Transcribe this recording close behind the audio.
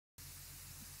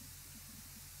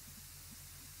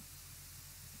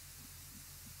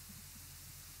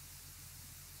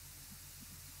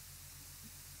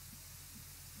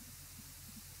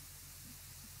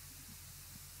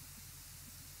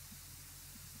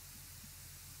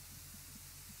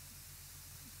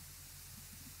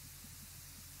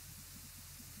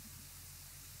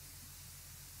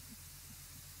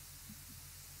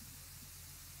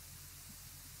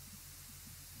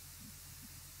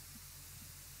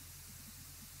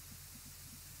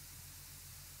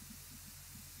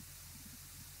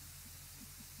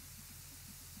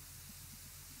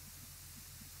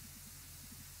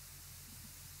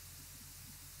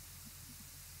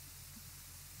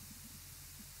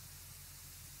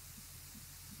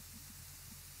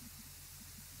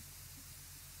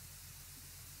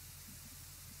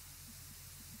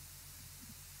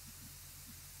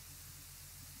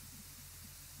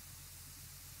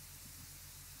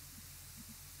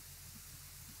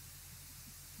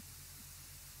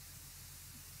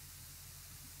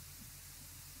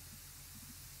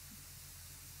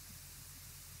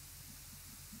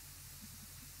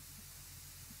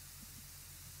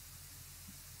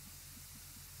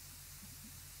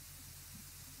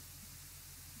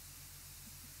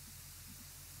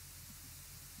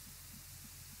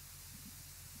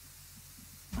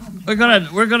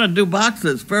We're gonna do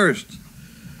boxes first,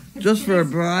 just for a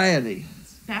variety.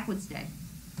 It's backwards day.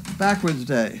 Backwards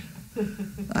day.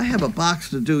 I have a box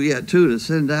to do yet too to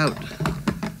send out.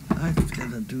 I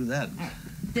gotta do that. Right.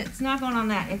 It's not going on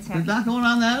that. It's heavy. It's not going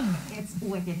on that? It's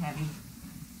wicked heavy.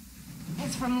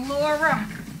 It's from Laura.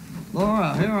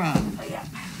 Laura, here on. Oh, yeah.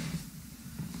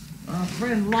 Our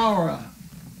friend Laura.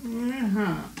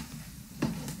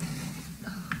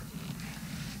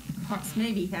 Box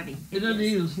may be heavy. It doesn't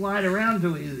even slide around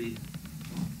too easy.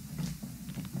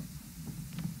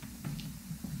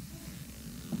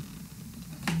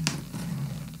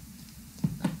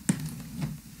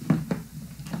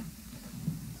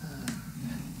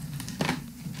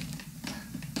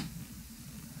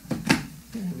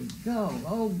 There we go.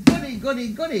 Oh, goody, goody,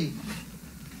 goody.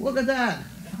 Look at that.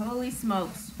 Holy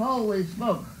smokes. Holy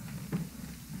smoke.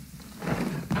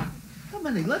 How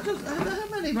many? How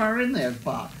many are in there,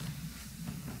 box?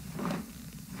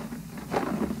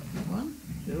 1,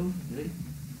 2, 3,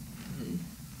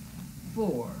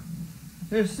 4.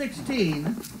 There's 16,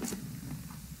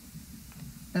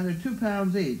 and they're 2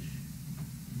 pounds each.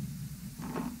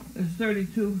 There's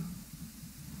 32.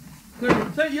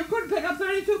 30, you couldn't pick up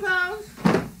 32 pounds?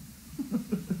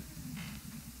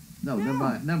 No, never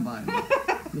mind.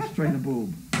 Just strain a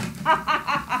boob.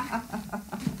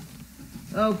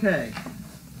 Okay.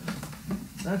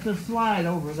 That's a slide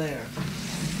over there.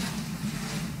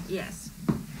 Yes.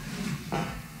 All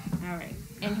right.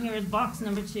 And here is box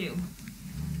number 2.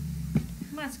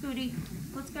 Come on, Scooty.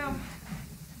 Let's go.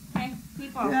 Okay,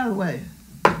 keep off. Get out of the way.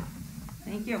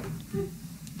 Thank you.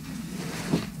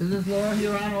 Is this Laura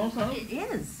here on also? It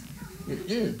is. It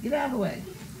is. Get out of the way.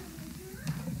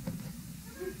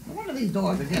 No wonder these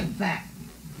dogs are getting fat.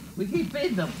 We keep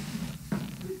feeding them.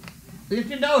 Get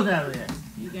your nose out of there.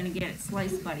 You're going to get it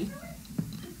sliced, buddy.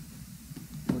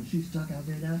 Oh, she's stuck out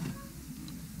there now?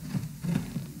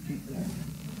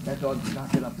 That dog did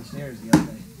not get up the stairs the other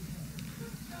day.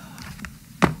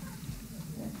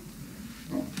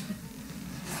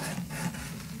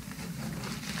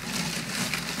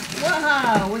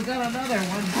 Wow, we got another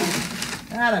one.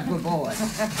 That a good boy.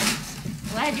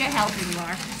 Glad you're helping,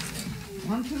 Laura.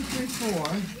 1, 2, 3, 4.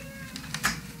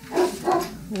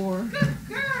 4. Good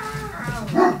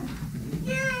girl.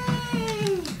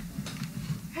 Yay.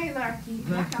 Hey, Larky.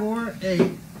 That's 4,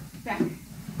 8. Back.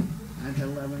 I've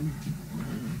 11.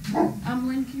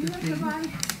 Lynne, can you let her by?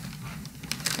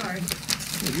 Sorry.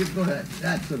 Yeah, you go ahead.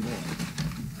 That's the boy.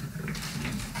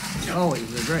 Oh, he's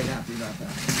very happy about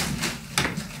that.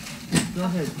 Go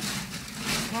ahead.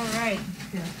 All right.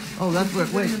 Oh, that's what.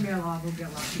 Wait.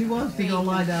 She wants to go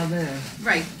lie down there.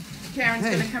 Right. Karen's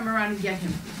Hey. going to come around and get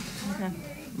him. Okay.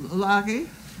 Lucky.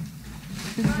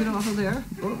 Can you get off of there?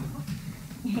 Oh.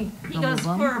 He Double goes,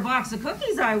 bum? for a box of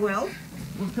cookies, I will.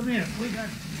 Well, come here.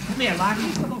 Come here,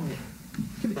 Lucky. Come over here.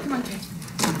 Come on, Karen.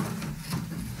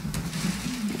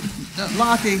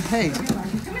 Lucky, hey.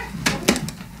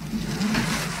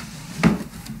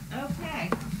 Okay.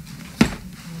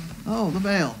 Oh, the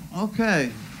mail.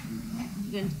 Okay.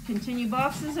 You going to continue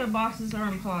boxes or boxes are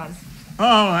in pause?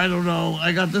 Oh, I don't know.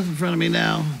 I got this in front of me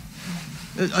now.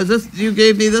 Is this, you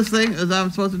gave me this thing? Is I'm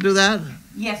supposed to do that?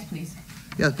 Yes, please.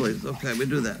 Yes, please. Okay, we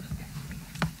do that.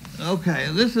 Okay,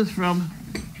 this is from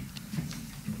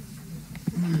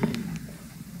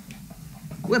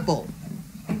Whipple.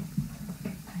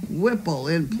 Whipple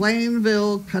in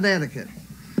Plainville, Connecticut.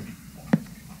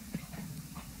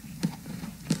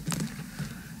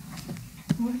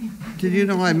 Did you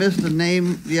know I missed a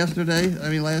name yesterday? I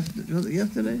mean, was it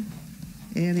yesterday?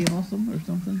 Annie Awesome or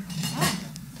something?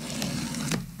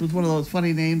 It was one of those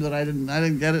funny names that I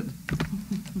didn't get it.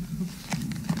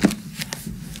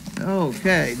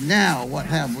 Okay, now what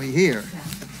have we here?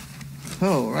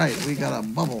 Oh, right, we got a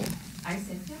bubble. I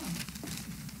said down.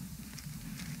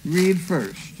 Read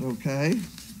first, okay?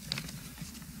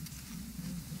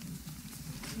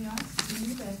 Yes, in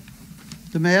your bed.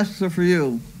 The masks are for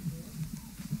you.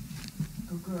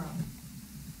 Good girl.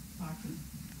 Marky.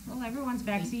 Well, everyone's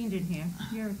vaccinated in here.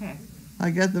 You're okay. I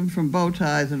get them from Bow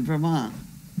Ties in Vermont.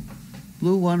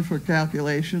 Blue one for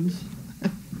calculations.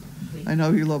 I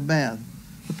know you love math.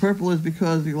 The purple is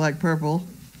because you like purple,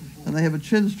 and they have a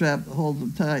chin strap that holds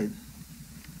them tight.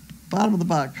 Bottom of the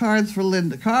box, cards for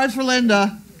Linda. Cards for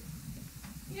Linda!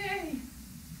 Yay.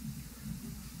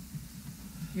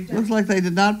 You're done. Looks like they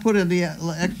did not put in the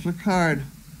extra card,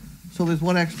 so there's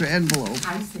one extra envelope.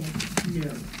 I said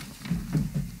no.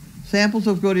 Samples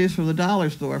of goodies from the dollar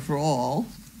store for all.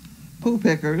 Poo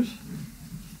pickers.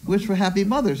 Wish for Happy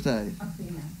Mother's Day. Up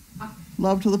there now. Up.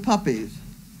 Love to the puppies.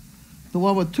 The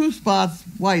one with 2 spots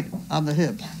white on the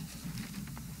hips.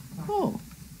 Oh,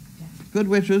 Good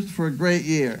wishes for a great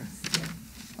year.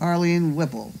 Arlene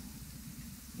Whipple.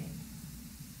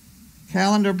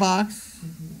 Calendar box,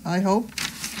 I hope.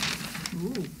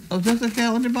 Ooh, Oh, is this a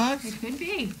calendar box? it could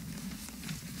be.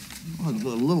 Oh, it's a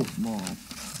little small.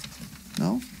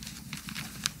 No?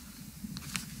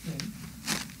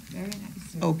 Very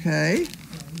nice. Okay.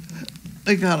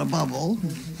 They got a bubble.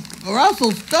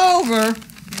 Russell Stover.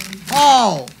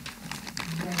 Oh,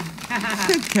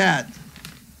 Kit Kat.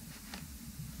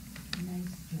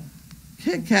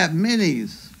 Kit Kat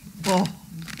minis. Oh.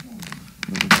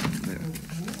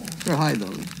 There, hide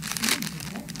those.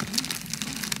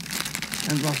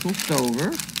 And Russell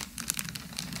Stover.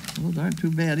 Those aren't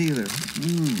too bad either.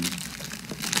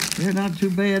 They're not too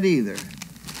bad either.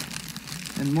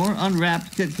 And more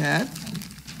unwrapped Kit Kats.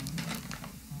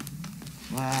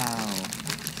 Wow.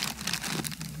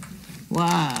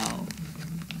 Wow.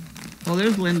 Oh,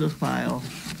 there's Linda's pile.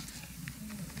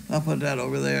 I'll put that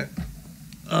over there.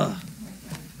 Ugh.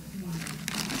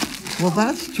 Well,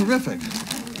 that's terrific.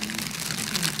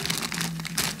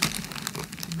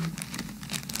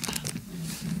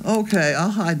 Okay,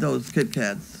 I'll hide those Kit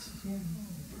Kats.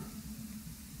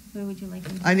 Where would you like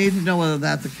them? I need to know whether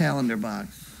that's a calendar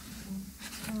box.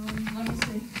 Let me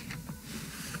see.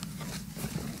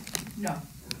 No.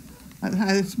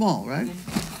 It's small, right?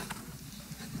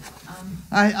 Um,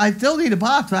 I still need a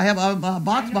box. I have a I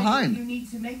box know behind. You need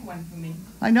to make one for me.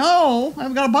 I know.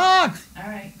 I've got a box. All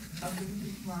right. I'll give it to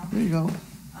you tomorrow. There you go.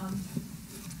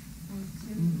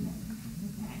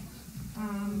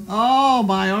 Oh,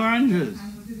 my oranges.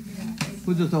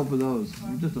 Who just opened those?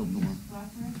 You just opened the one.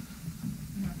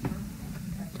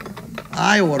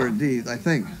 I ordered these, I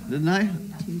think, didn't I? To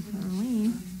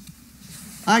Carlene.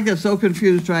 I get so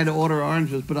confused trying to order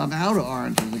oranges, but I'm out of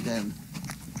oranges again.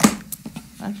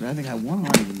 Actually, I think I have one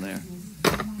orange in there.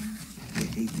 I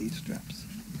hate these straps.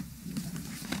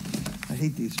 I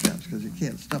hate these straps because you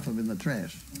can't stuff them in the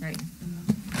trash. Right.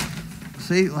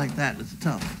 See, like that, it's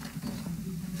tough.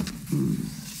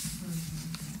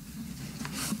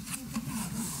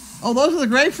 Oh, those are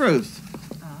the grapefruits.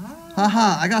 Ah,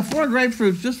 Haha, I got 4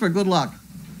 grapefruits just for good luck.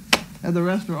 And the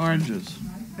rest are oranges.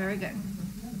 very good.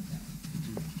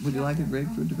 Would you like a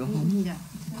grapefruit to go home? Yeah,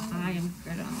 I am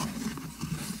good on that.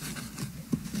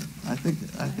 I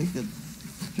think that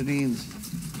Janine's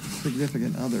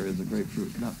significant other is a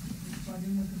grapefruit nut.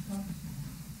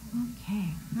 Okay,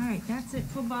 all right, that's it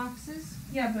for boxes.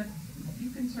 Yeah, but you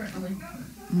can certainly.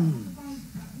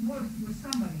 Work with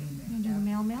somebody in there. You do the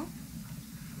mail?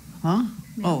 Huh?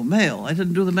 Oh, mail. I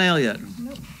didn't do the mail yet.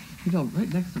 Nope. You know,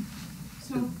 right next to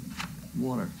So,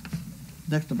 water.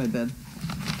 Next to my bed.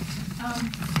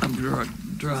 I'm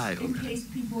dry. in case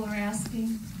people are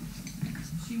asking,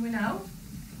 she went out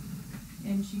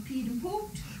and she peed and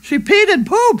pooped She peed and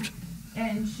pooped.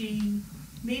 and she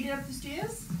made it up the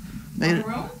stairs Made on it.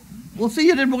 her own, Well, see,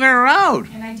 you didn't wear her out.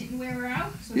 and I didn't wear her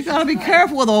out. So You she's gotta be good.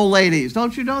 careful with old ladies.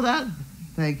 Don't you know that?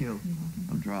 Thank you.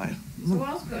 I'm dry. So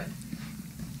all's good.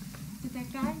 Did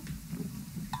that guy?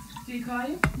 Did he call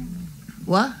you?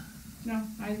 What? No,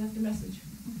 I left a message.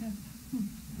 Okay.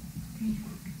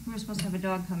 We were supposed to have a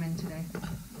dog come in today.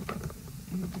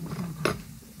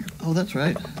 Oh, that's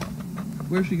right.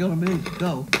 Where's she gonna be?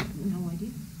 Go. No idea.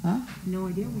 Huh? No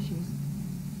idea where she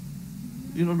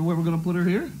is. You don't know where we're gonna put her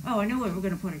here? Oh, I know where we're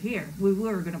gonna put her here. We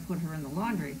were gonna put her in the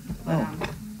laundry, but,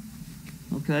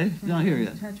 Oh. Okay, not here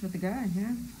yet. in touch with the guy,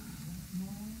 yeah?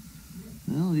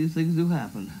 Well, these things do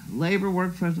happen. Labor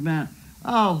workforce man.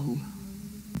 Oh.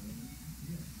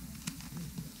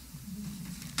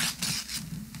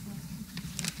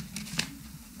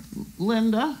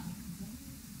 Linda.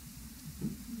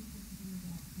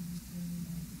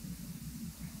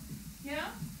 Yeah?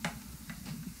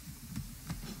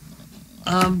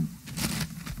 Um.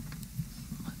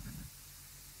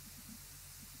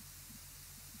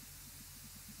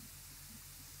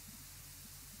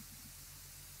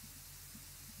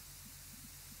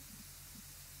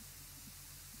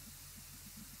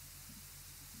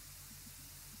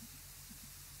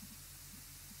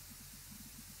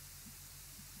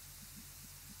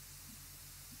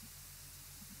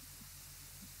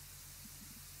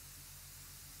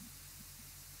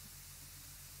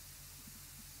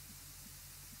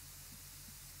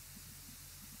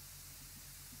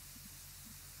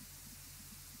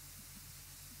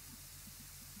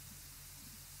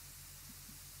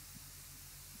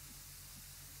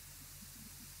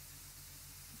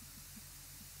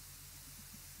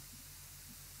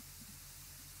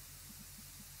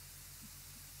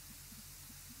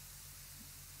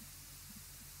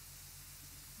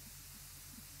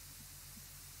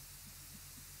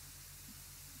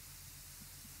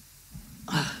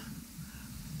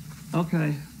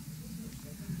 Okay.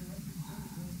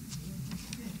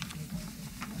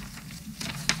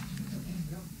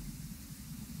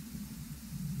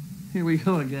 Here we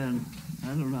go again. I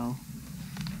don't know.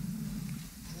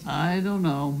 I don't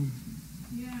know.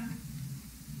 Yeah.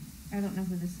 I don't know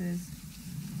who this is.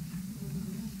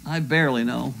 I barely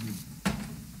know.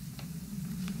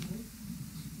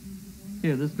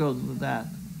 Here, this goes with that.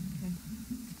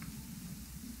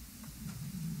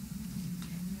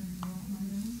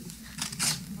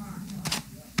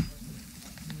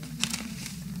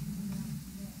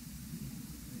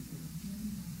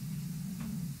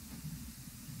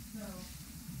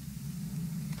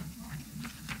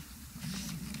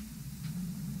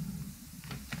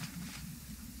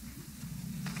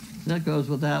 That goes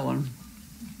with that one.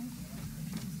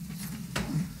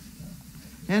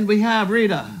 And we have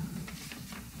Rita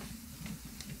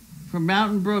from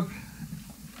Mountain Brook,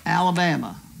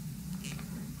 Alabama,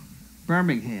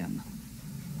 Birmingham.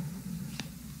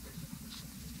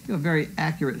 You have very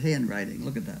accurate handwriting.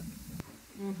 Look at that.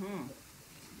 Mm-hmm.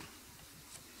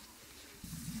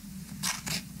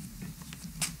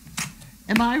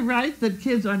 Am I right that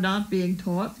kids are not being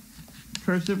taught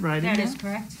cursive writing That now? is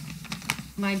correct.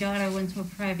 My daughter went to a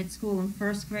private school in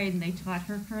first grade and they taught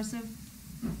her cursive.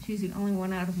 She's the only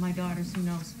one out of my daughters who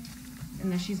knows.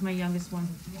 And then she's my youngest one.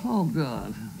 Oh,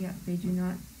 God. Yeah, they do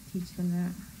not teach them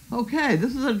that. Okay,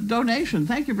 this is a donation.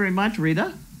 Thank you very much,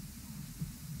 Rita.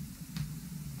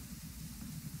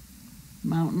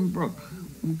 Mountain Brook.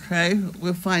 Okay,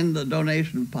 we'll find the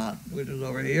donation pot, which is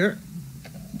over here.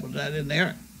 Put that in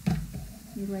there.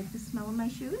 You like the smell of my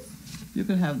shoes? You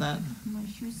can have that. My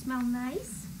shoes smell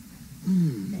nice.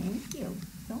 Thank you.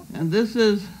 Don't And this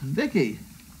is Vicky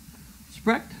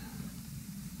Sprecht,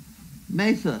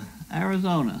 Mesa,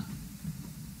 Arizona.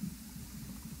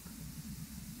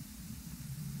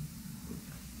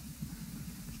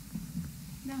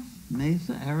 No.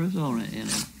 Mesa, Arizona in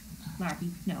it.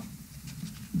 Barbie, no.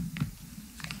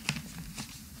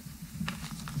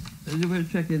 You better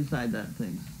check inside that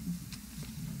thing.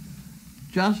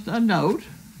 Just a note.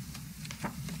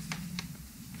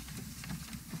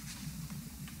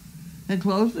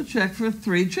 Enclose the check for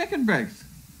 3 chicken breasts.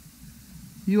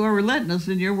 You are relentless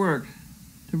in your work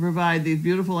to provide these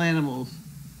beautiful animals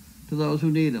to those who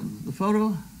need them. The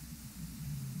photo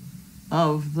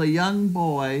of the young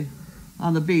boy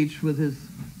on the beach with his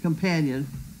companion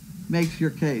makes your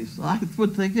case. I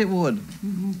would think it would.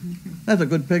 That's a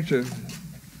good picture.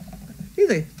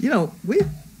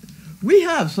 We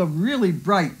have some really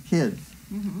bright kids.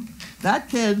 Mm-hmm. That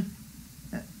kid,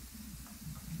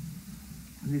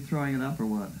 is he throwing it up or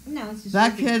what? No, it's just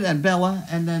That Ruby. kid and Bella,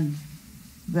 and then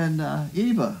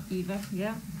Eva. Eva,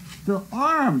 yeah. The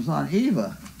arms on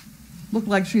Eva look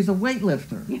like she's a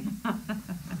weightlifter.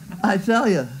 I tell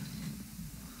you.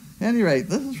 At any rate,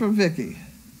 this is from Vicky.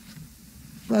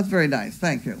 That's very nice.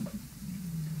 Thank you.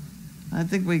 I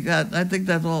think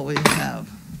that's all we have.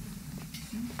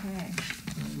 Okay.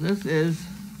 This is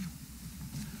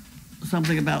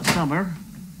something about summer.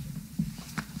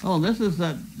 Oh, this is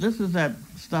that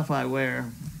stuff I wear.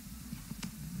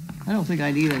 I don't think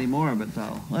I need any more of it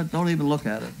though. Don't even look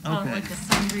at it. Oh, Okay. like the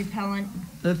sun repellent.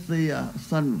 That's the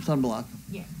sunblock.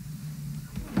 Yeah.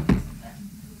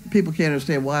 People can't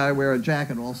understand why I wear a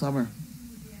jacket all summer.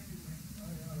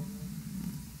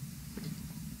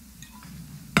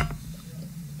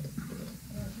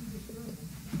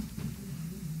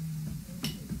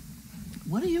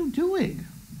 What are you doing?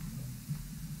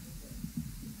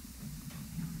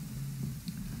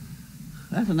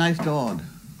 That's a nice dog.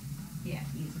 Yeah,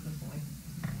 he's a good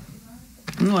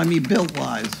boy. No, I mean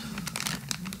built-wise.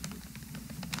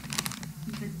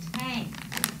 He's a tank.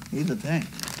 He's a tank.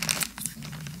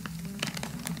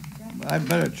 I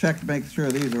better check to make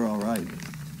sure these are all right.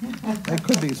 They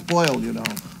could be spoiled, you know.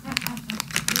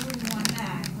 You wouldn't want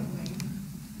that, would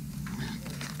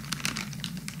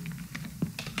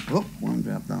we? Whoop, one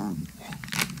dropped on.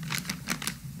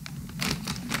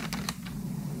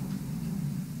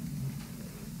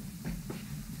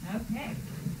 Okay.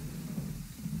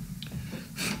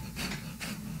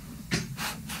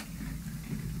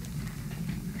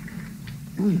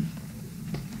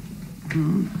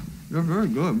 They're very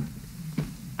good.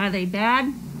 Are they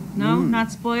bad? No, Mm.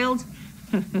 not spoiled?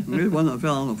 There's one that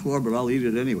fell on the floor, but I'll eat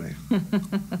it anyway.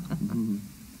 Mhm.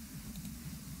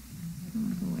 Oh,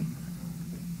 boy.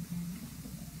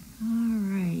 All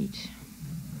right.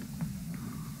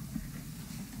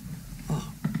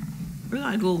 Oh, very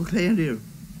nice little candy.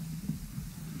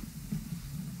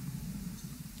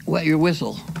 Wet your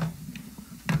whistle.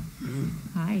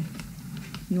 Hi.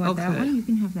 You want that Okay. one? You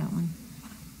can have that one.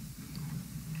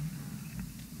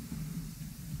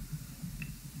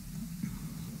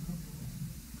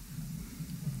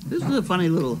 is a funny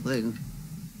little thing.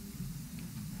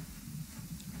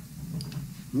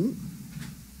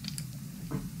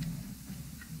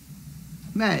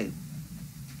 May.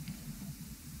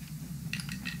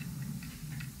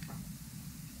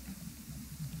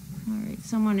 All right,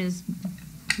 someone is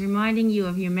reminding you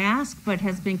of your mask, but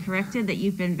has been corrected that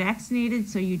you've been vaccinated,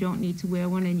 so you don't need to wear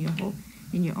one in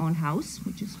your own house,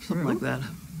 which is true. Something like that.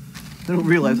 I don't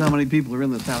realize how many people are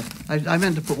in this house. I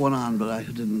meant to put one on, but I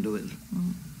didn't do it.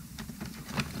 Oh.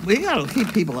 We gotta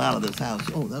keep people out of this house.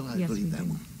 Oh, I Yes, could we eat that do.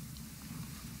 one.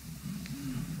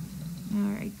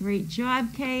 All right, great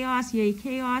job, Chaos. Yay,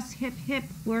 Chaos. Hip, hip,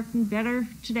 working better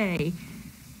today.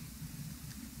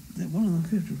 That one of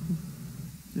the pictures.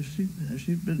 Has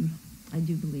she been? I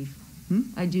do believe. Hmm?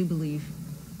 I do believe.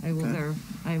 I will Okay.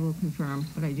 I will confirm,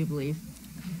 but I do believe.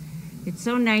 It's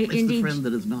so nice. It's the friend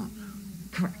that is not.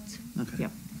 Correct. Okay.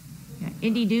 Yep. Yeah.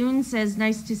 Indy Dune says,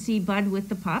 nice to see Bud with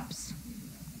the pups.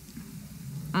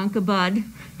 Uncle Bud.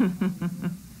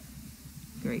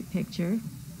 Great picture.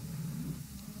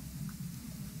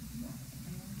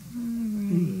 All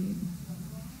right.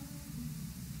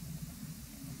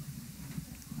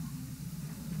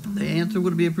 The answer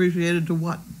would be appreciated to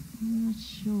what? I'm not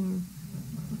sure.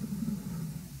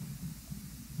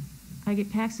 I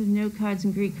get packs of note cards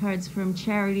and greet cards from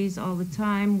charities all the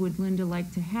time. Would Linda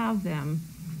like to have them?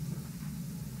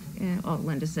 And, oh,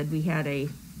 Linda said we had a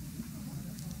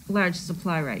large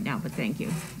supply right now, but thank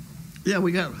you. Yeah,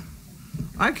 we got.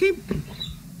 I keep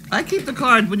the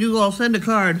cards when you all send a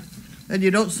card, and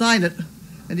you don't sign it,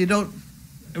 and you don't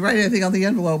write anything on the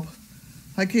envelope.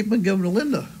 I keep them and give them to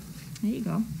Linda. There you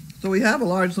go. So we have a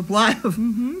large supply of.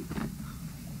 Mm-hmm.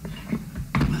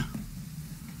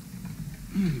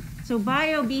 So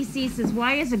BioBC says,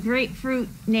 why is a grapefruit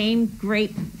named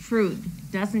grapefruit?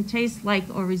 Doesn't taste like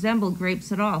or resemble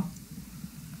grapes at all.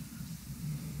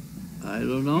 I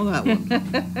don't know that one.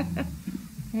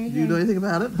 Hey, Do you know anything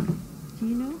about it? Do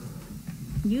you know?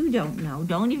 You don't know.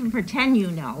 Don't even pretend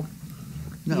you know.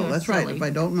 No, You're that's right. silly. If I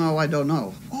don't know, I don't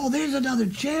know. Oh, there's another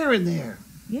chair in there.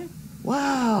 Yeah.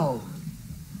 Wow.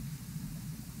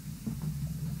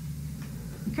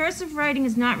 Cursive writing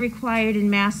is not required in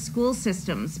mass school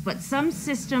systems, but some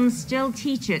systems still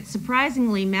teach it.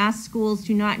 Surprisingly, mass schools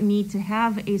do not need to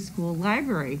have a school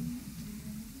library.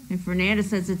 And Fernanda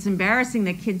says it's embarrassing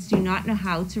that kids do not know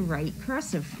how to write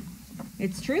cursive.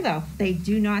 It's true, though. They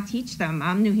do not teach them.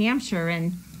 I'm New Hampshire,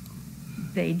 and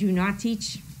they do not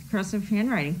teach cursive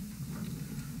handwriting.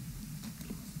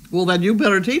 Well, then you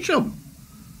better teach them.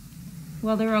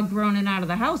 Well, they're all grown and out of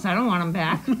the house. I don't want them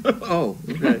back. Oh,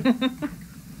 okay.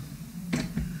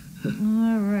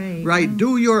 All right. Right,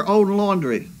 do your own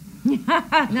laundry.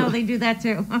 No, they do that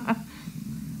too.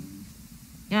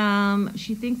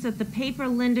 She thinks that the paper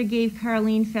Linda gave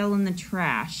Carlene fell in the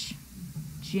trash.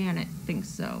 Janet thinks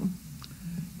so.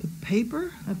 The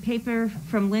paper? A paper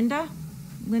from Linda?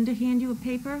 Linda hand you a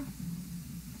paper?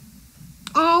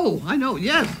 Oh, I know,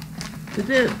 yes, it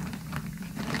did.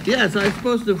 Yes, I was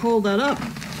supposed to hold that up.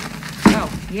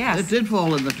 Oh, yes. It did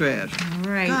fall in the trash.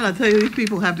 All right. God, I tell you, these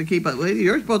people have to keep up.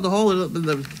 You're supposed to hold it up in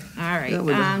the. All right. Yeah,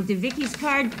 we don't. Did Vicky's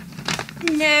card?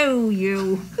 No,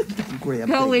 you. Grab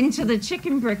Go thing. into the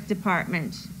chicken brick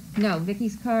department. No,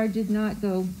 Vicky's card did not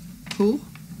go. Who?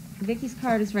 Vicky's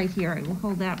card is right here. I will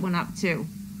hold that one up too.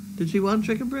 Did she want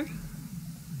chicken brick?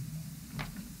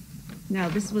 No,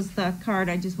 this was the card.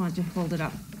 I just wanted to hold it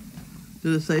up.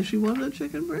 Did it say she wanted a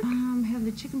chicken brick? Have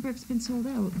the chicken bricks been sold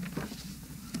out?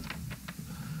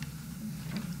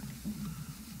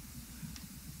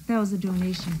 That was a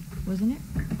donation, wasn't it?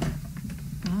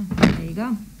 Ah, there you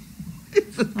go.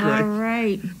 All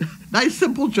right. Nice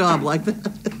simple job like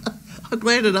that. I'm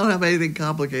glad I don't have anything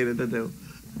complicated to do.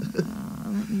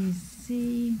 Let me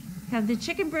see. Have the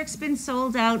chicken bricks been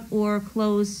sold out or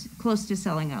close to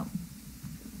selling out?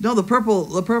 No, the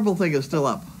purple thing is still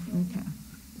up. Okay.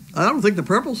 I don't think the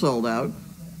purple sold out.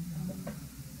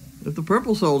 If the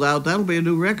purple sold out, that'll be a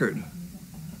new record.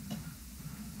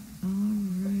 All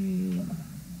right.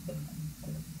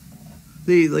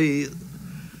 The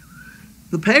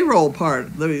payroll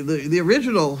part, the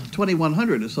original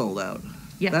 2100 is sold out.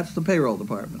 Yeah. That's the payroll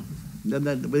department. And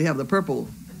then we have the purple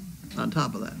on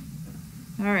top of that.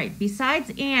 All right.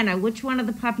 Besides Anna, which one of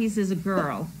the puppies is a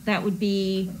girl? That would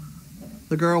be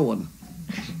The girl one.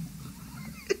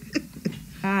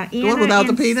 Anna one without the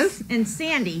and penis? And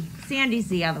Sandy. Sandy's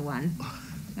the other one.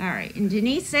 All right. And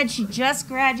Denise said she just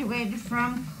graduated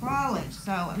from college.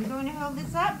 So I'm going to hold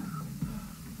this up.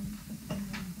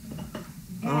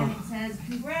 And it says,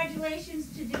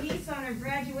 congratulations to Denise on her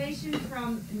graduation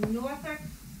from Norfolk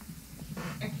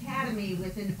Academy. Academy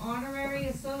with an honorary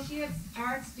associate's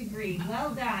arts degree.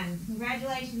 Well done.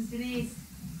 Congratulations, Denise.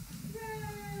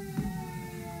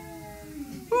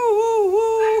 Woo, woo,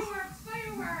 woo. Fireworks,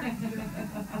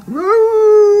 fireworks.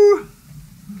 Woo.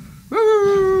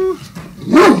 Woo.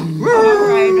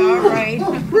 All right.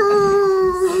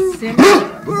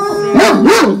 Simmer.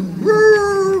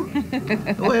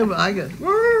 Wait a minute, I get.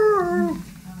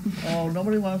 Oh,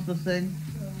 nobody wants to sing.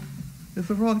 It's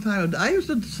the wrong time. I used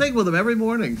to sing with them every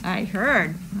morning. I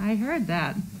heard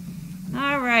that.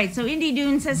 All right, so Indy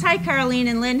Dune says, hi, Carlene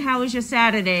and Lynn, how was your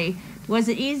Saturday? Was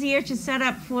it easier to set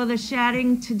up for the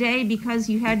chatting today because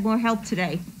you had more help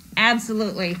today?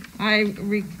 Absolutely. I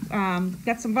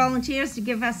got some volunteers to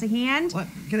give us a hand. What?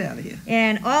 Get out of here.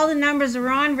 And all the numbers are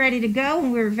on, ready to go,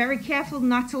 and we were very careful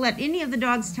not to let any of the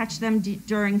dogs touch them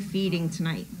during feeding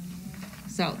tonight.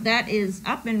 So that is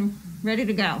up and ready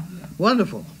to go.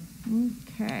 Wonderful.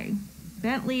 Okay.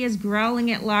 Bentley is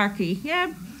growling at Larky.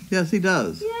 Yeah, Yes, he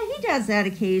does. he does that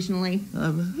occasionally.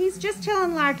 He's just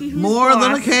telling Larky who's More boss.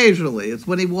 than occasionally. It's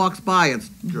when he walks by. It's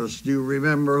just, you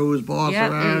remember who's boss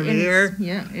around here?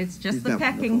 It's just He's the never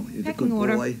pecking wonderful. He's a good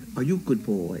order. boy. Are you a good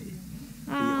boy?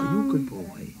 Are you a good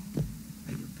boy?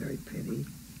 Are you very pretty?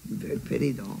 Very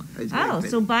pretty dog. He's very pretty.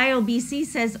 So BioBC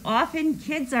says often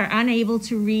kids are unable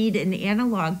to read an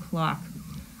analog clock.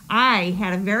 I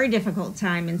had a very difficult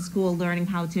time in school learning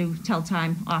how to tell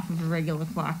time off of a regular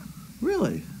clock.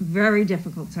 Really? Very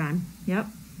difficult time. Yep.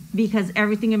 Because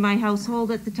everything in my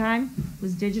household at the time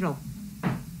was digital.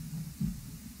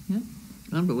 Yep.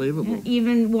 Unbelievable. Yeah,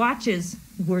 even watches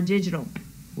were digital.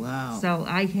 Wow. So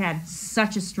I had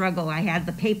such a struggle. I had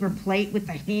the paper plate with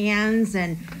the hands,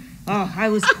 and I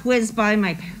was quizzed by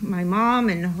my mom,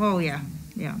 and oh dear.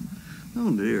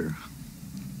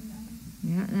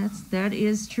 Yeah, that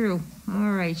is true.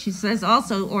 All right. She says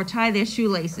also, or tie their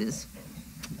shoelaces.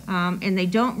 And they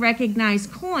don't recognize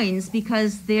coins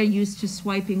because they're used to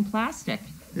swiping plastic.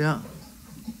 Yeah.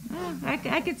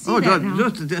 I could see that now.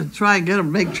 Just to try and get them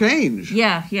to make change.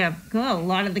 Yeah. Cool. A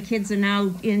lot of the kids are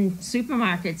now in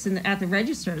supermarkets and at the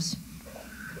registers.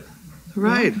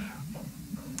 Right.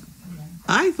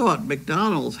 I thought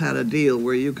McDonald's had a deal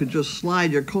where you could just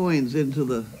slide your coins into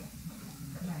the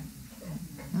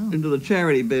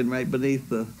charity bin right beneath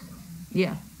the.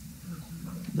 Yeah.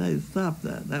 They stopped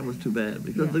that. That was too bad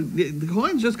because the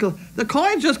coins just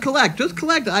collect. Just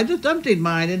collect. I just emptied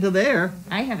mine into there.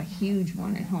 I have a huge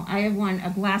one at home. I have a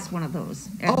glass one of those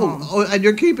at home. Oh, and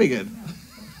you're keeping it.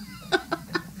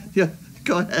 Yeah,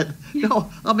 go ahead.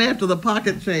 No, I'm after the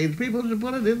pocket change. People should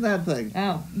put it in that thing.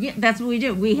 Oh, yeah, that's what we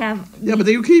do. We have. Yeah, but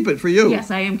you keep it for you.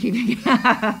 Yes, I am keeping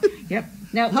it. Yep.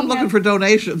 Now, I'm looking for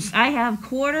donations. I have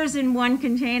quarters in one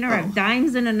container, I have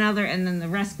dimes in another, and then the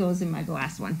rest goes in my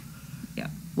glass one. Yeah.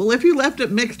 Well, if you left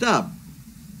it mixed up,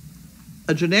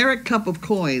 a generic cup of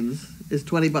coins is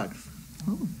 $20.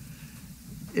 Oh.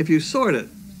 If you sort it,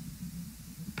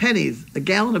 pennies, a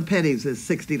gallon of pennies is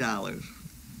 $60.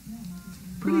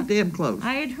 Pretty damn close.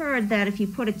 I had heard that if you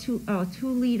put a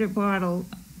 2-liter bottle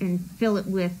and fill it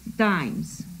with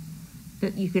dimes,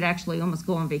 that you could actually almost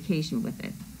go on vacation with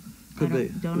it. Could be.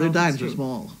 Don't know Their if it's dimes true. are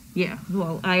small. Yeah,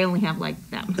 well, I only have like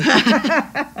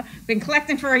that. Been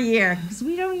collecting for a year because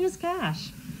we don't use cash.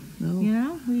 No. You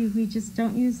know, we just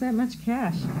don't use that much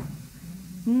cash.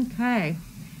 Okay.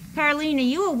 Carlene, are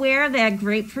you aware that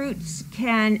grapefruits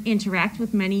can interact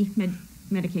with many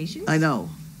medications? I know.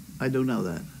 I do know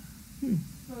that.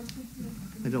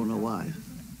 I don't know why.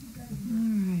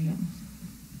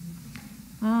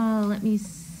 All right. Let me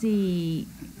see.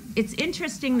 It's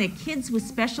interesting that kids with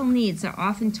special needs are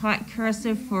often taught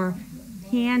cursive for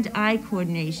hand-eye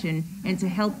coordination and to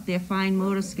help their fine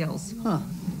motor skills. Huh.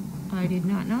 I did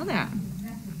not know that.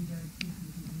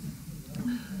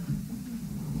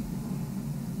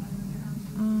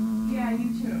 Yeah,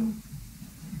 you too.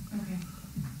 Okay.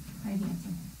 Hi,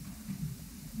 handsome.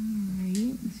 All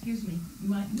right. Excuse me.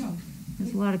 No.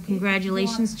 There's a lot of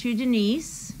congratulations to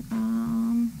Denise.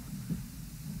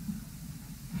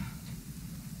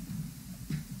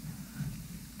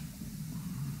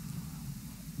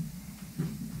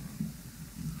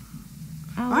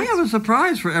 I have a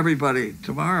surprise for everybody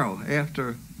tomorrow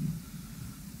after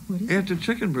What is it?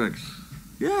 Chicken Bricks.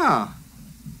 Yeah.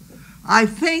 I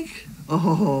think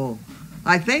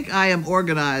I am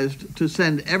organized to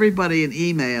send everybody an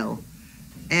email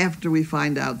after we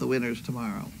find out the winners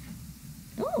tomorrow.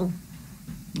 Oh,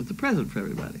 It's a present for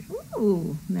everybody.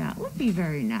 ooh, that would be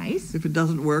very nice. If it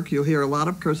doesn't work, you'll hear a lot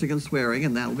of cursing and swearing,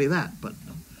 and that'll be that. But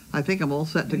I think I'm all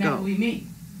set to And that go. will be me.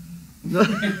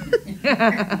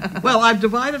 Well, I've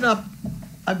divided up.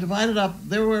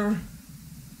 There were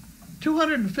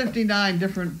 259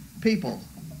 different people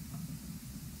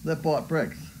that bought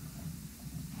bricks.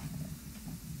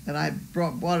 And I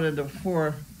bought it into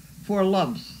four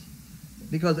lumps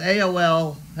because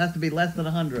AOL has to be less than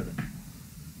 100.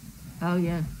 Oh,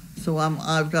 yeah. So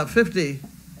I've got 50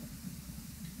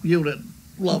 unit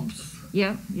lumps.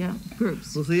 Yep,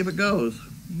 groups. We'll see if it goes.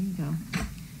 There you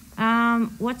go.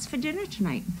 What's for dinner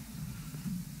tonight?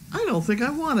 I don't think I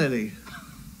want any.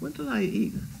 What did I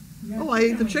eat? Oh, I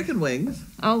ate the chicken wings.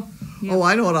 Oh, yeah. Oh,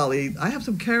 I know what I'll eat. I have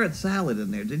some carrot salad in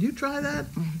there. Did you try that?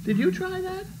 Did you try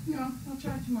that? No, I'll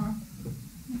try it tomorrow.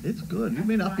 It's good. You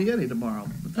may not be any tomorrow.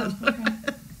 But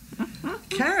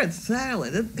carrot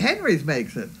salad. Henry's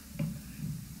makes it.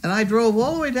 And I drove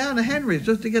all the way down to Henry's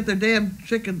just to get their damn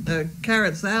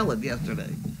carrot salad yesterday.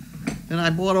 And I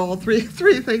bought all three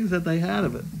things that they had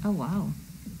of it. Oh, wow.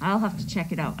 I'll have to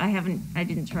check it out. I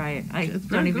didn't try it. I It's don't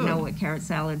very even good. know what carrot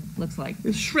salad looks like.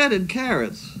 It's shredded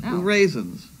carrots Oh. with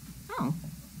raisins. Oh,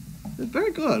 It's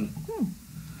very good.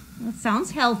 that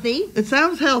sounds healthy. It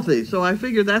sounds healthy, so I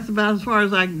figured that's about as far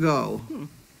as I can go.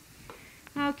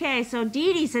 Okay, so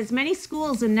Dee Dee says many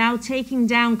schools are now taking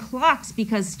down clocks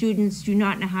because students do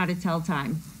not know how to tell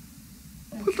time.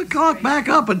 Put the clock back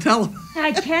up and tell them.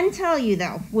 I can tell you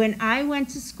though, when I went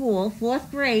to school, 4th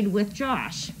grade with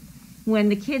Josh, when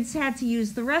the kids had to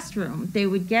use the restroom, they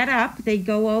would get up, they'd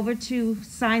go over to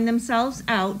sign themselves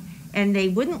out, and they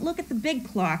wouldn't look at the big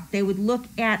clock. They would look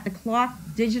at the clock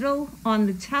digital on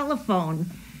the telephone,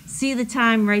 see the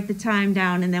time, write the time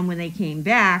down, and then when they came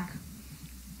back,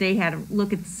 they had to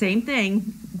look at the same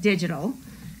thing, digital,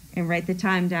 and write the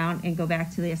time down and go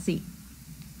back to their seat.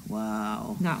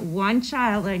 Wow. Not one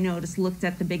child I noticed looked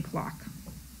at the big clock.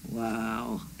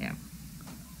 Wow. Yeah.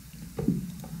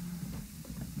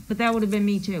 But that would have been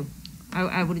me too.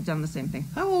 I would have done the same thing.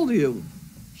 How old are you?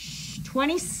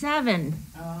 27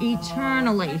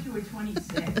 eternally. I thought you were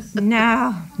 26.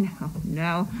 No.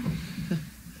 No.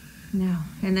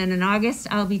 And then in August,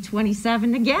 I'll be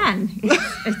 27 again.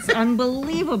 It's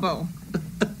unbelievable.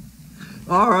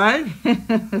 All right.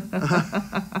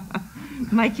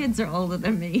 My kids are older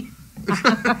than me.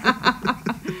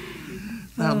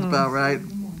 Sounds about right.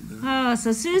 Oh,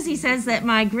 so Susie says that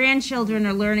my grandchildren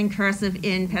are learning cursive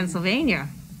in Pennsylvania.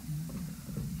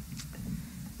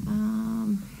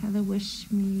 Heather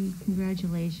wished me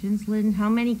congratulations. Lynn, how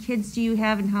many kids do you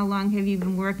have and how long have you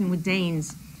been working with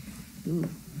Danes? Ooh.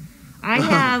 I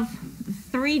have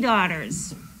 3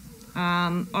 daughters,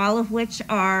 all of which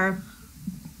are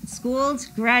schooled,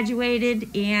 graduated,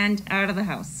 and out of the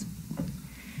house.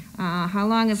 How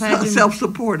long have I been...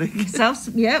 Self-supporting.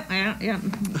 Yep.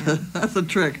 That's a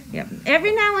trick. Yep.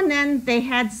 Every now and then they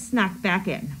had snuck back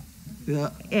in. Yeah.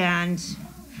 And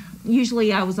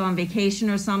usually I was on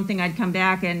vacation or something. I'd come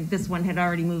back and this one had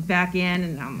already moved back in.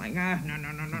 And I'm like, no.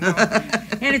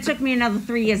 And it took me another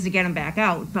 3 years to get them back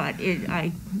out. But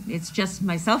it's just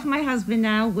myself and my husband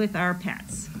now with our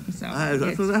pets. So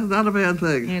That's not a bad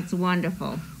thing. it's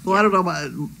wonderful. Well, I don't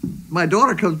know. My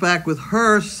daughter comes back with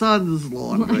her son's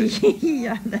laundry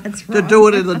Yeah, that's right. to do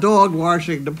it in the dog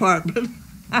washing department.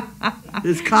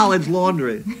 It's college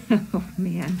laundry. Oh,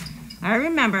 man. I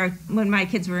remember when my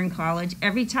kids were in college,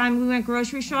 every time we went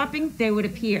grocery shopping, they would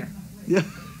appear. Yeah.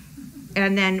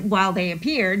 And then while they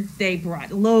appeared, they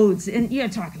brought loads, and you're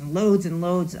talking loads and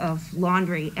loads of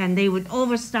laundry, and they would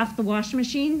overstuff the washing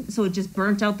machine so it just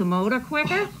burnt out the motor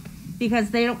quicker because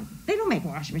they don't make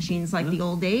washing machines like the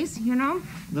old days, you know?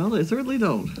 No, they certainly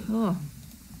don't. Oh.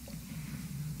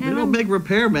 They don't make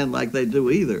repairmen like they do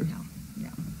either. No.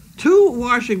 2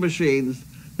 washing machines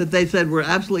that they said were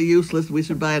absolutely useless. We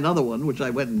should buy another one, which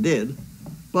I went and did.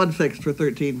 Bud fixed for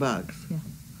 $13. Yeah.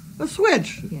 A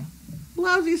switch. Yeah.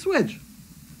 Lousy switch.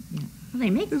 Well, they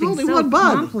make There's things only so one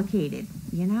bug. complicated,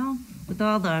 you know, with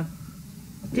all the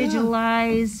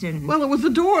digitalized and Well, it was the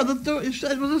door.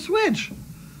 It was a switch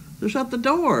to shut the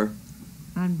door.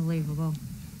 unbelievable.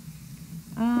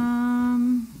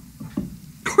 Of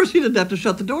course, you didn't have to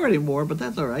shut the door anymore, but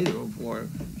that's all right. For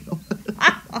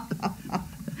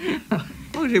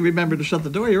as long as you remember to shut the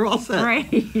door, you're all set.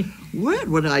 Right. What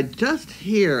would I just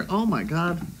hear? Oh my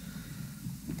God.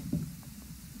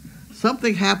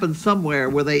 Something happened somewhere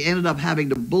where they ended up having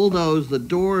to bulldoze the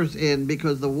doors in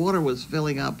because the water was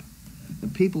filling up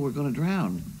and people were going to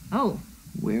drown. Oh,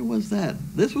 Where was that?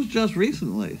 This was just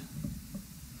recently.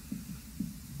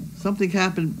 Something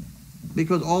happened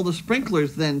because all the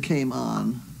sprinklers then came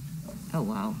on. oh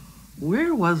wow.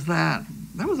 Where was that?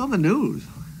 That was on the news.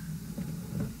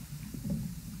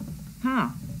 Huh.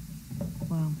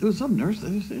 Well, It was some nurse.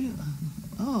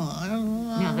 Oh, I don't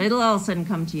know. no, it'll all of a sudden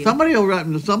come to you. Somebody will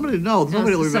remember. Somebody will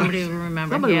remember. Somebody will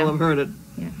remember. Somebody yeah. will have heard it.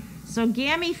 So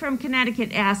Gammy from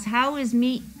Connecticut asks, how is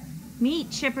meat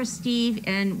Meet Chipper Steve,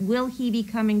 and will he be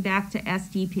coming back to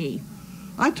SDP?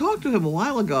 I talked to him a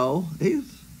while ago. He's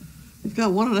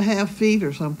got 1.5 feet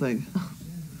or something.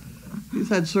 He's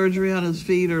had surgery on his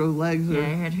feet or legs. Or... Yeah,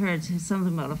 I had heard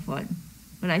something about a foot.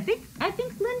 But I think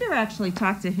Linda actually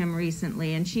talked to him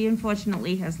recently, and she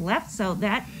unfortunately has left, so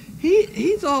that...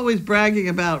 He's always bragging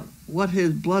about what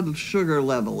his blood sugar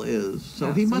level is,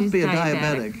 so he must be a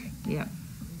diabetic. Yep.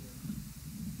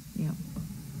 Yep.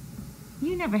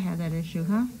 You never had that issue,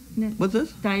 huh? What's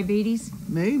this? Diabetes?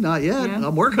 Me? Not yet. Yeah.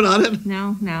 I'm working on it.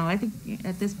 No. I think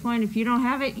at this point, if you don't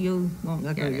have it, you won't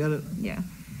Not get gonna it. get it. Yeah.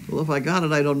 Well, if I got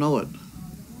it, I don't know it.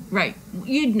 Right.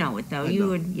 You'd know it, though. I You know.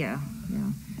 would, yeah.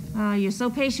 You're so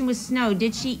patient with Snow.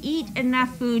 Did she eat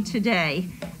enough food today?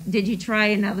 Did you try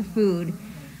another food?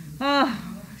 Oh,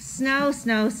 Snow.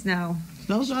 Snow's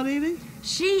not eating?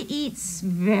 She eats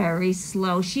very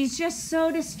slow. She's just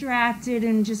so distracted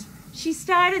and just... She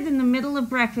started in the middle of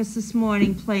breakfast this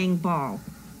morning playing ball.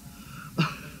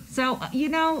 So,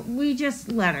 we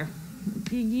just let her.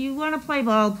 You want to play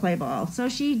ball, play ball. So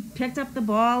she picked up the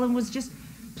ball and was just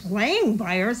playing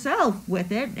by herself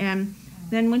with it. And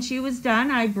then when she was done,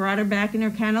 I brought her back in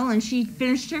her kennel and she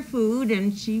finished her food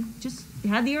and she just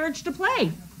had the urge to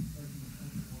play.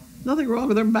 Nothing wrong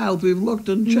with her mouth. We've looked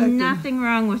and checked. Nothing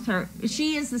wrong with her.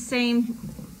 She is the same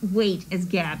weight as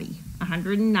Gabby,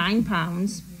 109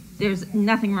 pounds. There's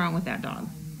nothing wrong with that dog.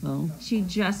 Oh. She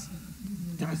just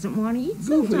doesn't want to eat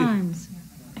Goofy. sometimes.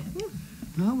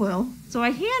 Oh, well. So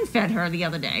I hand-fed her the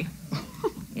other day.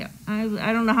 Yeah, I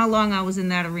don't know how long I was in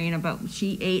that arena, but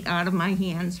she ate out of my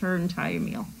hands her entire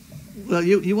meal. Well,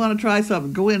 you want to try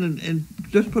something. Go in and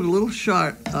just put a little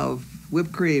shot of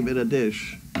whipped cream in a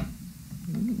dish.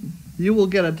 You will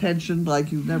get attention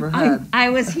like you've never had. I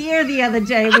was here the other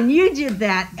day when you did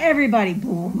that. Everybody,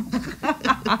 boom.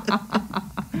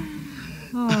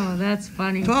 Oh, that's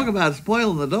funny. Talk about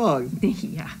spoiling the dog.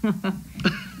 Yeah.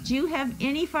 Do you have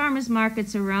any farmers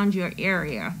markets around your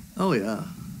area? Oh, yeah.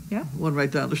 Yeah? One right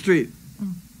down the street.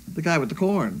 Oh. The guy with the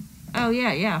corn. Oh,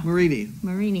 yeah.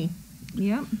 Marini.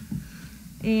 Yep.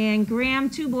 And Graham,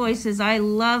 2 boys, says, I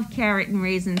love carrot and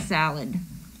raisin salad.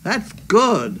 That's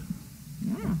good.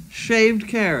 Yeah. Shaved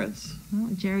carrots.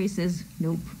 Well, Jerry says,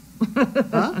 nope.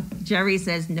 Huh? Jerry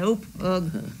says, nope. Ugh.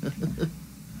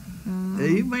 Yeah,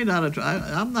 you may not have tried.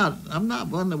 I'm not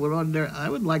one that would ordinary. I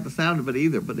wouldn't like the sound of it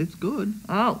either, but it's good.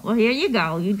 Oh, well, here you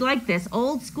go. You'd like this.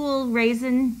 Old school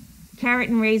carrot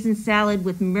and raisin salad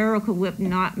with Miracle Whip,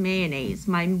 not mayonnaise.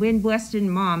 My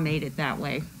Midwestern mom made it that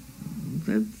way.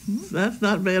 That's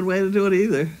not a bad way to do it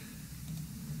either.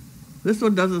 This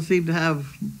one doesn't seem to have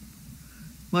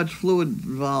much fluid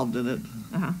involved in it.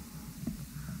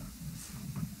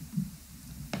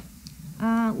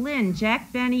 Lynn,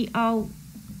 Jack Benny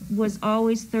was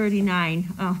always 39.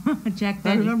 Oh, Jack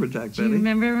Benny. I remember Jack Benny. Do you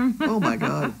remember him? Oh, my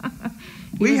God.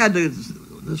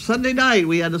 The Sunday night,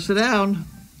 we had to sit down.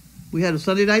 We had a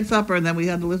Sunday night supper, and then we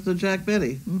had to listen to Jack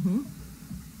Benny. Mm-hmm.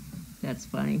 That's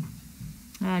funny.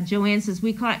 Joanne says,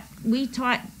 we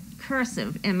taught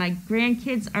cursive, and my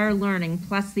grandkids are learning,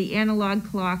 plus the analog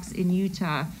clocks in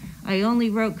Utah. I only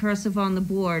wrote cursive on the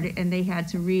board, and they had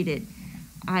to read it.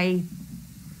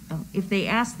 If they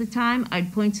asked the time,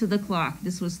 I'd point to the clock.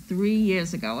 This was 3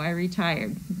 years ago. I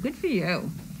retired. Good for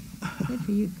you. Good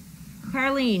for you.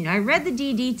 Carlene, I read the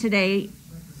DD today,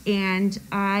 and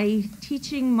I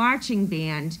teaching marching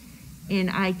band,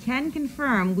 and I can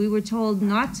confirm we were told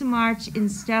not to march in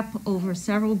step over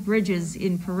several bridges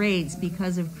in parades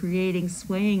because of creating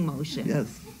swaying motion.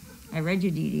 Yes. I read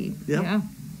your DD. Yep.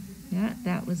 Yeah,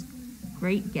 that was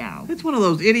great, gal. It's one of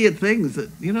those idiot things that,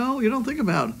 you don't think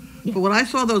about. Yeah. But when I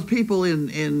saw those people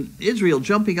in Israel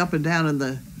jumping up and down in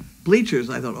the bleachers,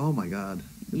 I thought, oh, my God.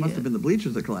 It must have been the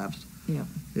bleachers that collapsed. Yeah.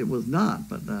 It was not,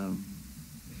 but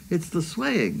it's the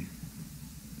swaying.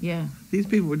 Yeah. These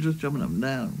people were just jumping up and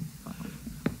down.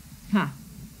 Huh.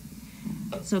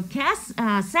 So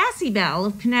Sassy Belle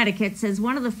of Connecticut says,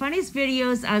 one of the funniest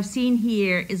videos I've seen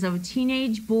here is of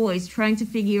teenage boys trying to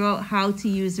figure out how to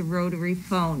use a rotary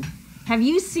phone. Have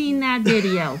you seen that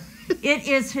video? It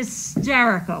is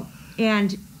hysterical.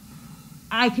 And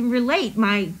I can relate.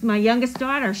 My youngest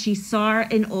daughter, she saw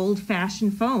an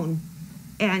old-fashioned phone.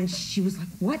 And she was like,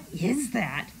 what is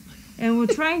that? And we're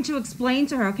trying to explain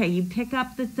to her, okay, you pick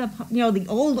up the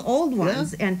old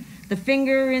ones, and the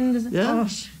finger in the... Yeah.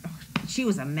 She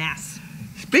was a mess.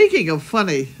 Speaking of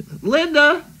funny,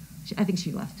 Linda. I think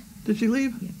she left. Did she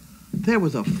leave? Yeah. There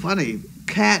was a funny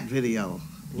cat video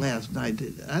last night.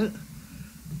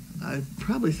 I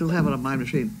probably still have it on my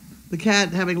machine. The cat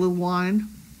having a little wine.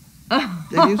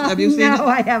 Have you seen it? No,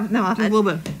 I have not. Just a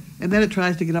little bit. and then it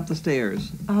tries to get up the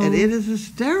stairs. Oh. And it is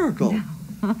hysterical.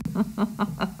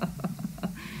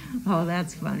 Oh,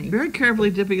 that's funny. Very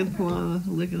carefully dipping in the paw,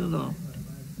 licking it off.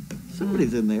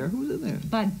 Somebody's in there. Who's in there?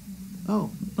 Bud Oh,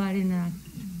 and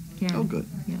Karen. oh, good.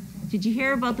 Yeah. Did you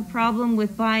hear about the problem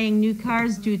with buying new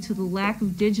cars due to the lack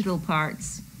of digital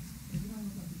parts?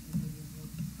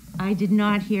 I did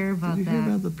not hear about Did you that. hear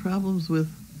about the problems with?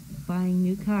 Buying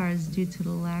new cars due to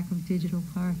the lack of digital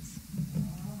parts.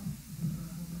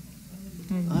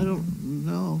 I don't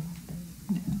know.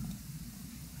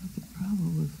 What's the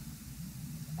problem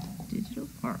with? Digital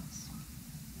parts.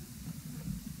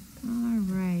 All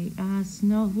right.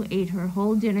 Snow ate her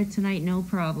whole dinner tonight, no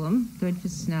problem. Good for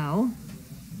Snow.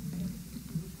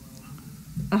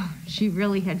 Oh, she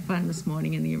really had fun this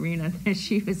morning in the arena.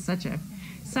 She was such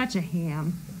a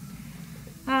ham.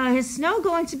 Is Snow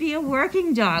going to be a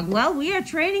working dog? Well, we are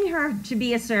training her to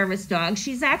be a service dog.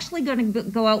 She's actually going to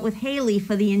go out with Haley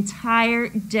for the entire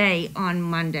day on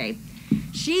Monday.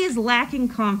 She is lacking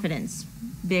confidence,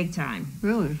 big time.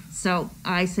 Really? So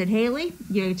I said, Haley,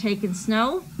 you're taking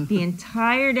Snow the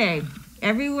entire day.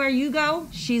 Everywhere you go,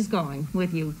 she's going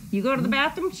with you. You go to the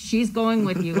bathroom, she's going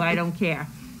with you. I don't care.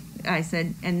 I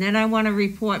said, and then I want to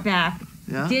report back.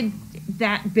 Yeah. Did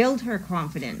that build her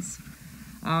confidence?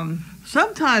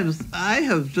 Sometimes I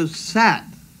have just sat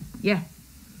Yeah.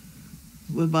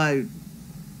 with my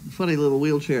funny little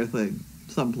wheelchair thing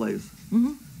someplace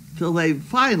Mm-hmm. till they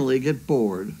finally get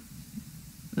bored,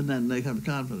 and then they have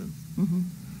confidence. Mm-hmm.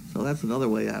 So that's another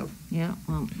way out. Yeah.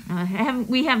 Well,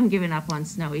 we haven't given up on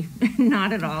Snowy.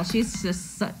 Not at all. She's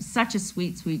just such a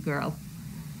sweet, sweet girl.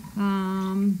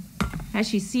 Has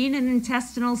she seen an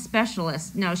intestinal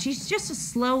specialist? No, she's just a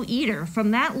slow eater.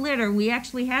 From that litter, we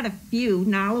actually had a few.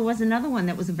 Nala was another one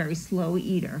that was a very slow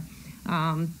eater.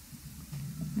 No,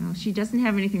 she doesn't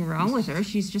have anything wrong with her.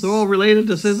 She's just They're all related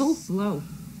to Sizzle? slow.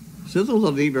 Sizzle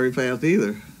doesn't eat very fast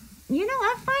either. You know,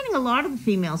 I'm finding a lot of the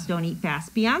females don't eat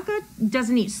fast. Bianca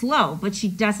doesn't eat slow, but she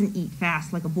doesn't eat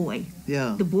fast like a boy.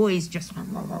 Yeah. The boys just,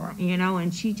 you know,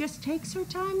 and she just takes her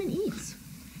time and eats.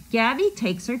 Gabby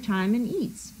takes her time and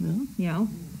eats, Yeah. you know.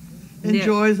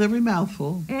 Enjoys every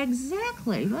mouthful.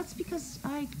 Exactly. That's because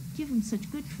I give them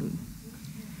such good food.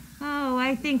 Oh,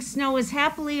 I think Snow is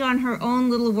happily on her own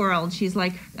little world. She's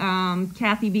like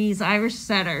Kathy B's Irish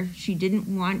setter. She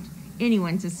didn't want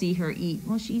anyone to see her eat.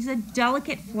 Well, she's a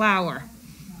delicate flower.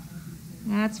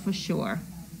 That's for sure.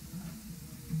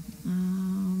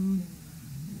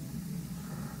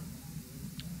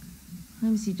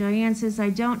 Let me see. Diane says, I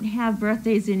don't have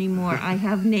birthdays anymore. I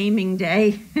have naming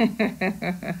day. There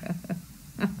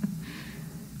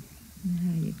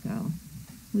you go.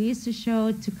 We used to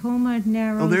show Tacoma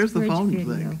Narrows Oh, there's the Bridge phone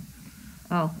video. thing.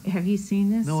 Oh, have you seen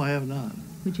this? No, I have not.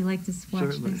 Would you like to watch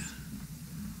Certainly. this?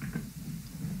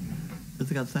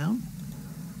 Has it got sound?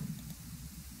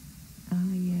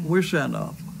 Oh, yeah. Where's sound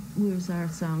off? Where's our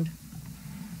sound?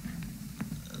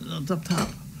 It's up top.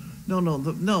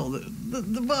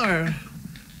 The bar.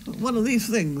 One of these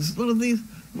things. One of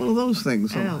those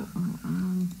things. Oh,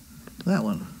 That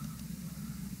one.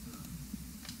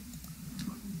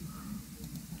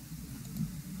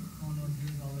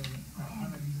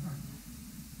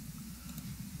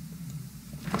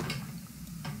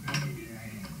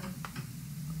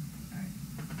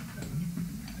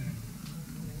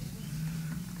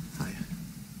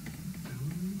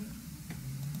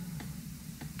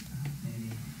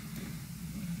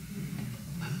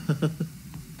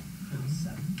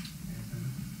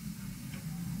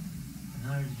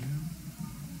 Hi.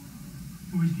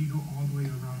 Or if you go all the way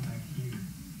around back here.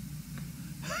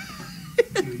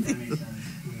 Dude, that makes sense.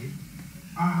 Wait.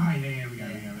 Ah, yeah, we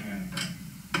got it.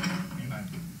 Okay, bye.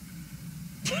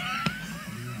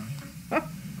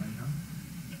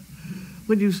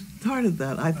 When you started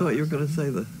that, I thought you were going to say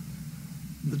the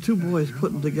two boys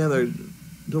putting together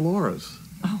Dolores.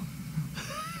 Oh.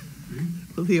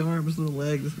 With the arms and the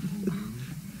legs. 8,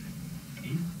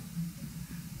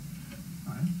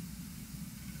 5,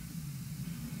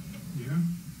 0.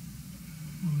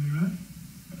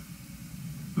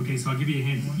 Okay, so I'll give you a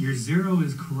hint. Your 0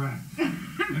 is correct.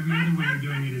 Every other way you're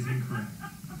doing it is incorrect.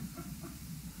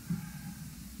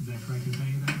 Is that correct in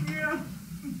saying that? Yeah.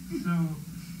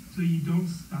 So you don't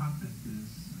stop at this.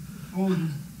 Oh,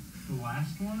 this the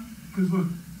last one? Because look.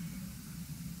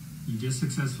 You just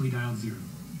successfully dialed 0.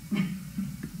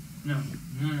 No,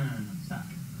 stop.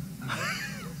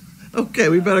 Okay,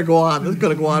 we better go on. This is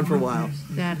going to go on for a while.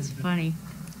 That's funny.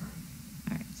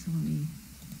 All right, so let me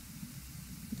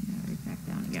bring that right back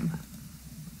down again.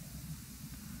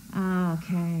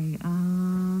 Okay.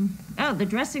 Oh, the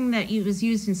dressing that was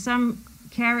used in some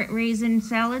carrot raisin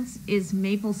salads is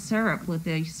maple syrup with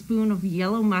a spoon of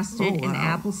yellow mustard Oh, and wow.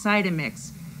 apple cider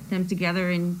mix. Them together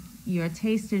in your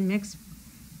taste and mix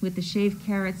with the shaved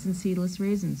carrots and seedless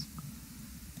raisins.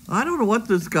 I don't know what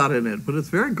this got in it, but it's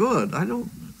very good. I don't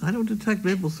detect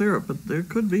maple syrup, but there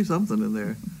could be something in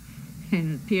there.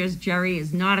 And it appears Jerry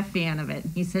is not a fan of it.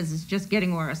 He says it's just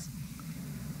getting worse.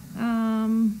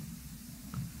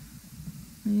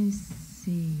 Let me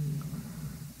see.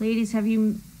 Ladies, have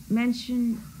you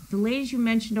mentioned, the ladies you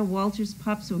mentioned are Walter's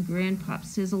pups or grandpups?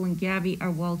 Sizzle and Gabby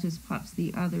are Walter's pups.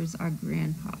 The others are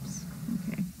grandpups.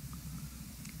 Okay.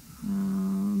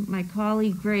 My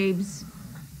colleague Graves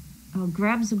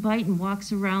grabs a bite and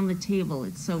walks around the table.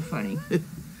 It's so funny.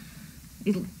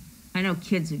 I know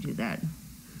kids who do that.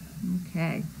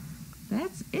 Okay.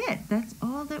 That's it. That's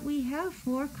all that we have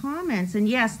for comments. And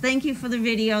yes, thank you for the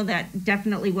video. That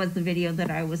definitely was the video that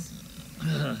I was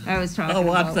talking I'll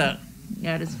watch about. that.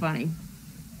 Yeah, it is funny.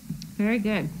 Very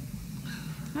good.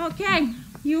 Okay.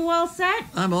 You all set?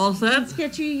 I'm all set. Let's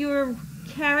get you your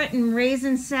carrot and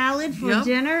raisin salad for Yep.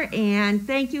 dinner. And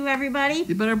thank you, everybody.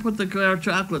 You better put the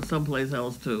chocolate someplace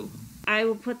else, too. I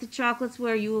will put the chocolates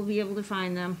where you will be able to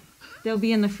find them. They'll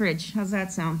be in the fridge. How's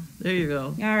that sound? There you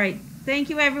go. All right. Thank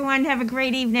you, everyone. Have a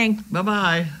great evening.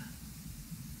 Bye-bye.